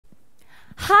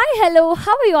Hi, hello,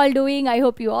 how are you all doing? I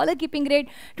hope you all are keeping great.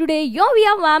 Today, your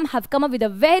VR ma'am have come up with a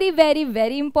very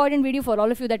important video for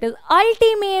all of you, that is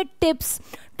ultimate tips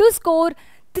to score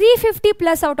 350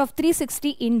 plus out of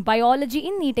 360 in biology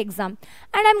in NEET exam.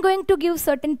 And I'm going to give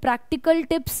certain practical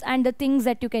tips and the things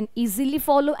that you can easily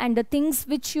follow and the things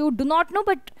which you do not know,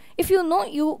 but if you know,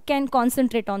 you can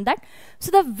concentrate on that.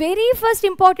 So the very first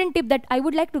important tip that I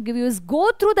would like to give you is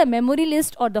go through the memory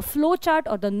list or the flow chart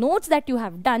or the notes that you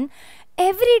have done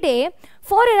every day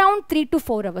for around 3 to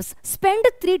 4 hours. Spend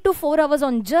 3 to 4 hours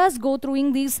on just go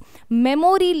through these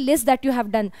memory lists that you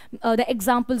have done. The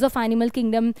examples of animal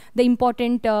kingdom, the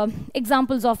important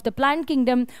examples of the plant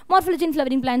kingdom, morphology in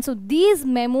flowering plants. So these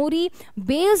memory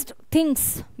based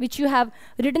things which you have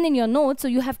written in your notes, so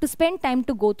you have to spend time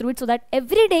to go through it, so that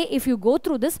every day if you go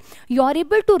through this, you are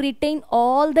able to retain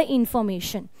all the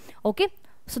information. Okay,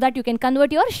 so that you can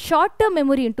convert your short-term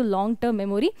memory into long-term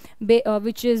memory,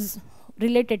 which is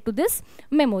related to this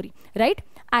memory, right?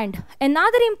 And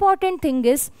another important thing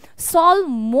is solve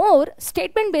more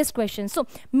statement-based questions. So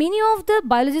many of the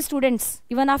biology students,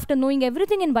 even after knowing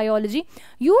everything in biology,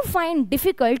 you find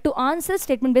difficult to answer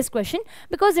statement-based question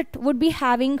because it would be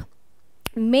having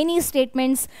many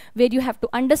statements where you have to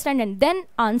understand and then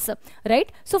answer,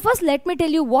 right? So first let me tell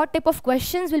you what type of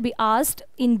questions will be asked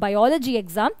in biology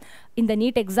exam, in the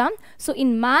NEET exam. So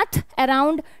in math,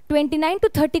 around 29 to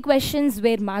 30 questions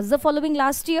were match the following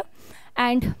last year,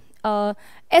 and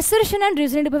assertion and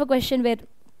reasoning type of a question were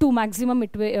 2 maximum,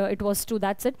 it was 2,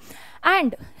 that's it.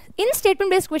 And in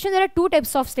statement-based question, there are 2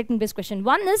 types of statement-based question.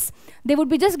 One is, they would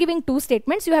be just giving 2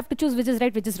 statements. You have to choose which is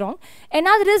right, which is wrong.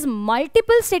 Another is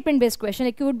multiple statement-based question.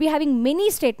 Like you would be having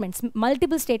many statements,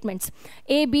 multiple statements,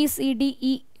 A, B, C, D,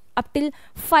 E, up till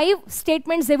 5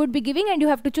 statements they would be giving, and you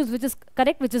have to choose which is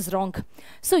correct, which is wrong.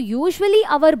 So usually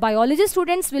our biology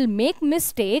students will make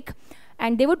mistake,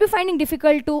 and they would be finding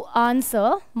difficult to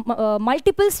answer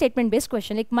multiple statement-based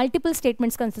question, like multiple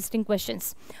statements consisting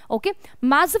questions. Okay,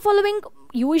 match the following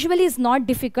usually is not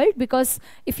difficult, because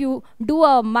if you do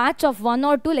a match of 1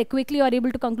 or 2, like quickly you are able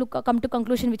to come to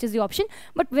conclusion which is the option.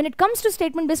 But when it comes to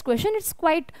statement-based question, it's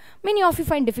quite many of you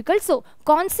find difficult. So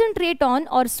concentrate on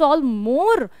or solve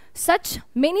more such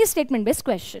many statement-based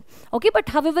question. Okay, but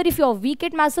however, if you are weak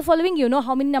at match the following, you know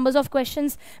how many numbers of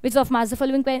questions which of match the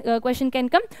following question can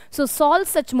come. So solve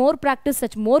such more, practice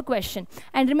such more question.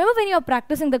 And remember, when you are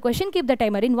practicing the question, keep the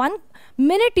timer. In 1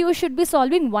 minute you should be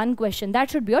solving 1 question. That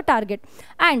should be your target.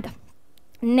 And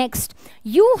next,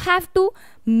 you have to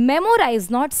memorize,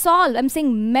 not solve. I'm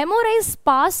saying memorize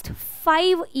past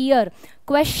 5-year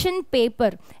question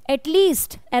paper at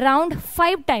least around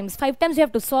 5 times. 5 times you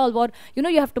have to solve, or you know,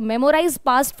 you have to memorize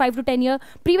past 5 to 10 year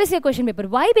previous year question paper.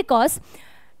 Why? Because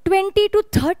 20 to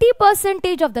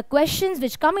 30% of the questions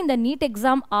which come in the NEET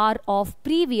exam are of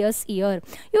previous year.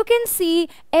 You can see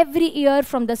every year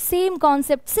from the same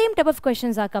concept, same type of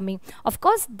questions are coming. Of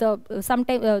course,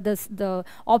 sometimes the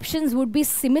options would be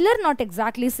similar, not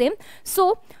exactly same.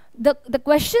 So the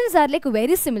questions are like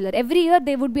very similar. Every year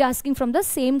they would be asking from the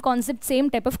same concept, same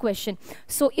type of question.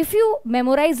 So if you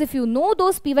memorize, if you know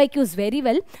those PYQs very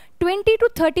well, 20 to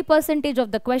 30%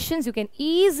 of the questions you can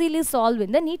easily solve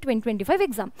in the NEET 2025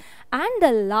 exam. And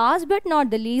the last but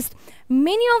not the least,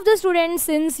 many of the students,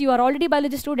 since you are already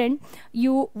biology student,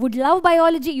 you would love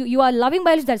biology, you are loving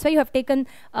biology, that's why you have taken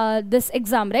this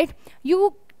exam, right?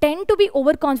 You tend to be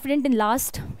overconfident in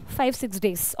last 5-6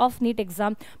 days of NEET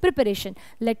exam preparation.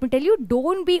 Let me tell you,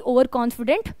 don't be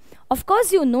overconfident. Of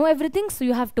course, you know everything, so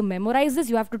you have to memorize this,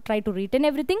 you have to try to retain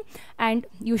everything, and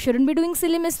you shouldn't be doing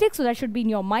silly mistakes, so that should be in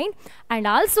your mind. And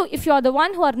also, if you are the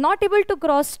one who are not able to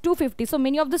cross 250, so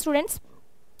many of the students,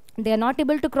 they are not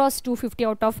able to cross 250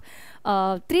 out of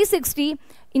 360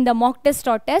 in the mock test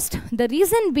or test. The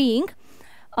reason being,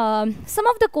 some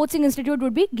of the coaching institute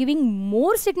would be giving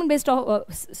more statement-based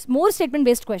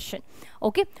question.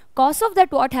 Okay, cause of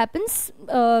that, what happens?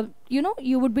 You know,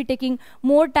 you would be taking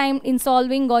more time in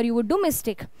solving, or you would do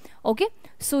mistake. Okay,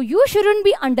 so you shouldn't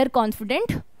be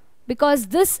underconfident, because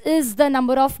this is the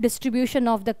number of distribution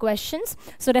of the questions.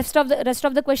 So rest of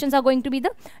the questions are going to be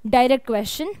the direct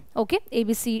question. Okay, A,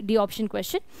 B, C, D option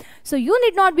question. So you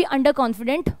need not be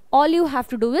underconfident. All you have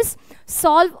to do is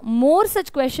solve more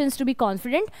such questions to be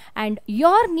confident, and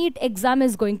your NEET exam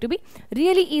is going to be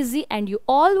really easy, and you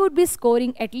all would be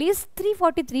scoring at least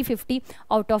 340, 350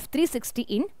 out of 360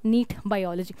 in NEET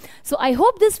biology. So I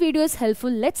hope this video is helpful.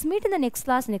 Let's meet in the next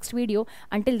class, next video.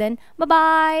 Until then,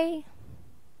 bye-bye.